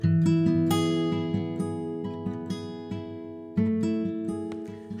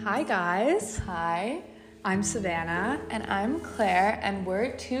Hi guys, Hi, I'm Savannah. and I'm Claire, and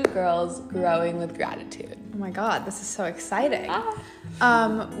we're two girls growing with gratitude. Oh my god, this is so exciting.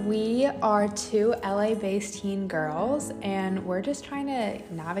 Ah. We are two LA-based teen girls, and we're just trying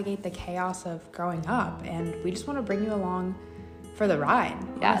to navigate the chaos of growing up, and we just want to bring you along for the ride.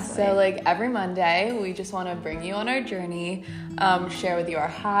 Yeah, honestly. so every Monday, we just want to bring you on our journey, share with you our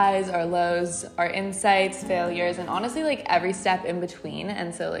highs, our lows, our insights, failures, and honestly every step in between.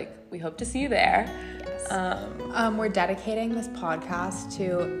 And so we hope to see you there. Yes. We're dedicating this podcast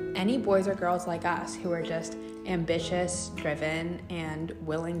to any boys or girls like us who are just ambitious, driven, and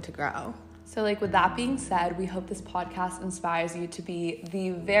willing to grow. So with that being said, we hope this podcast inspires you to be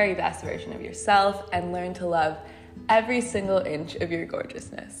the very best version of yourself and learn to love every single inch of your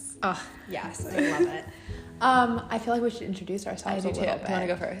gorgeousness. Oh, yes, I love it. I feel like we should introduce ourselves a little bit. Do you want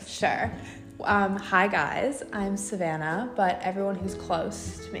to go first? Sure. Hi guys, I'm Savannah, but everyone who's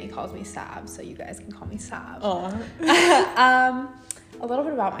close to me calls me Sav, so you guys can call me Sav. Aw. A little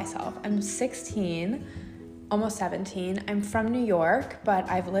bit about myself. I'm 16, almost 17. I'm from New York, but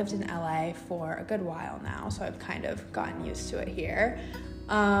I've lived in LA for a good while now, so I've kind of gotten used to it here.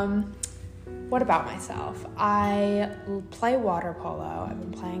 What about myself? I play water polo. I've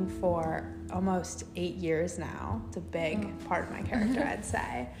been playing for almost 8 years now. It's a big part of my character, I'd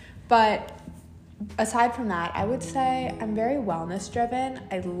say. But aside from that, I would say I'm very wellness driven.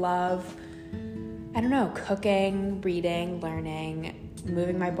 I love, cooking, reading, learning,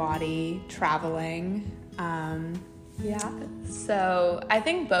 moving my body, traveling. Yeah. So I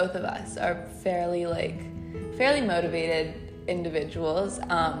think both of us are fairly motivated individuals.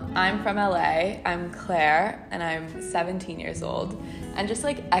 I'm from LA, I'm Claire, and I'm 17 years old. And just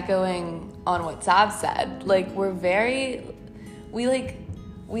echoing on what Sav said, we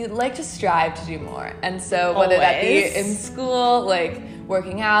like to strive to do more. And so whether that be in school,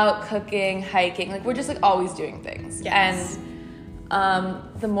 working out, cooking, hiking, we're just always doing things. Yes. And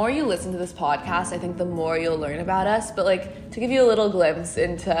the more you listen to this podcast, I think the more you'll learn about us. But to give you a little glimpse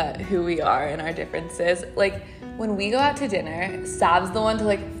into who we are and our differences, when we go out to dinner, Sav's the one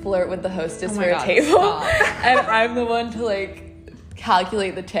to flirt with the hostess for a table, and I'm the one to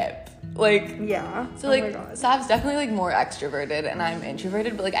calculate the tip. Yeah. So Sav's definitely more extroverted and I'm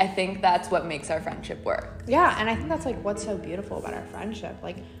introverted, but I think that's what makes our friendship work. Yeah, and I think that's what's so beautiful about our friendship.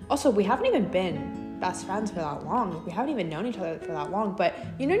 Also we haven't even been best friends for that long. We haven't even known each other for that long, but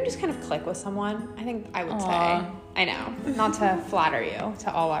you just kind of click with someone. I think I would say. I know, not to flatter you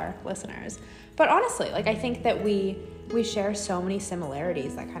to all our listeners, but honestly, I think that we share so many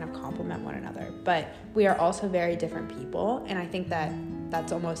similarities that kind of complement one another, but we are also very different people, and I think that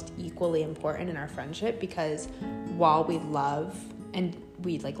that's almost equally important in our friendship, because while we love and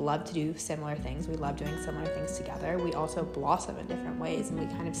we love to do similar things, we love doing similar things together, we also blossom in different ways, and we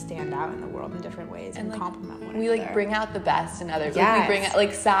kind of stand out in the world in different ways and complement one another. We bring out the best in others. Yes. We bring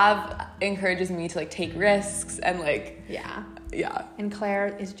out, Sav encourages me to take risks and yeah. And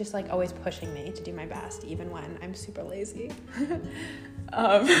Claire is just always pushing me to do my best, even when I'm super lazy.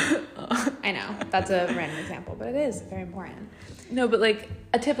 I know, that's a random example, but it is very important. No, but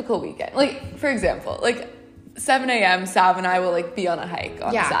a typical weekend. For example, 7 a.m. Sav and I will be on a hike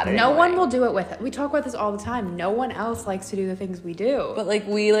on Saturday no morning. one will do it with it. We talk about this all the time. No one else likes to do the things we do. But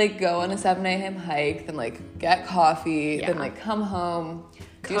we go on a 7 a.m. hike, then get coffee, then come home,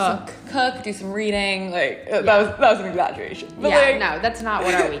 cook, do some reading. That was an exaggeration. But no, that's not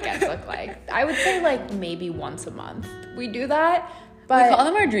what our weekends look like. I would say maybe once a month we do that. But we call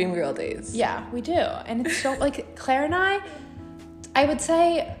them our dream girl days. Yeah, we do. And it's so Claire and I would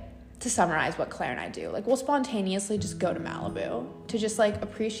say, to summarize what Claire and I do, we'll spontaneously just go to Malibu to just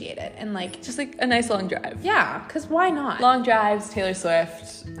appreciate it, and just a nice long drive. Yeah, because why not? Long drives, Taylor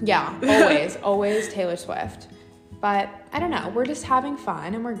Swift. Yeah, always Taylor Swift. But I don't know, we're just having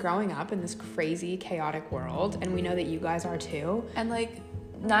fun, and we're growing up in this crazy, chaotic world, and we know that you guys are too. And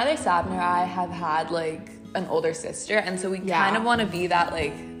neither Sav nor I have had an older sister, and so we kind of want to be that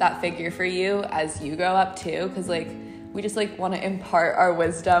that figure for you as you grow up too, because we just want to impart our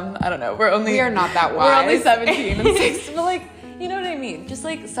wisdom. I don't know. We are not that wise. We're only 17 and 16, but you know what I mean? Just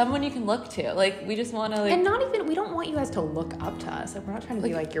someone you can look to. We just want to and not even, we don't want you guys to look up to us. We're not trying to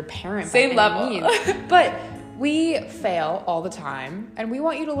be your parent. Same level. But we fail all the time, and we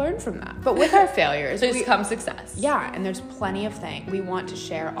want you to learn from that. But with our failures, there's come success. Yeah, and there's plenty of things. We want to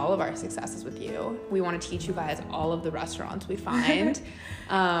share all of our successes with you. We want to teach you guys all of the restaurants we find.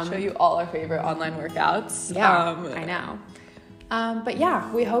 Show you all our favorite online workouts. Yeah, I know. But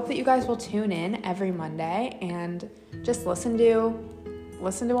yeah, we hope that you guys will tune in every Monday and just listen to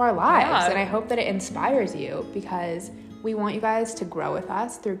our lives. And I hope that it inspires you, because We want you guys to grow with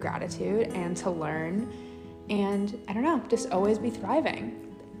us through gratitude and to learn. And I don't know, just always be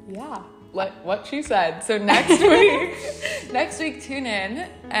thriving. Yeah. What she said. So next week tune in,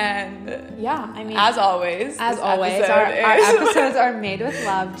 and yeah, I mean, as always, our episodes are made with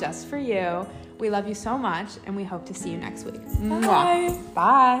love just for you. We love you so much, and we hope to see you next week. Bye.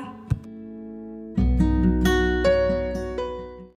 Bye.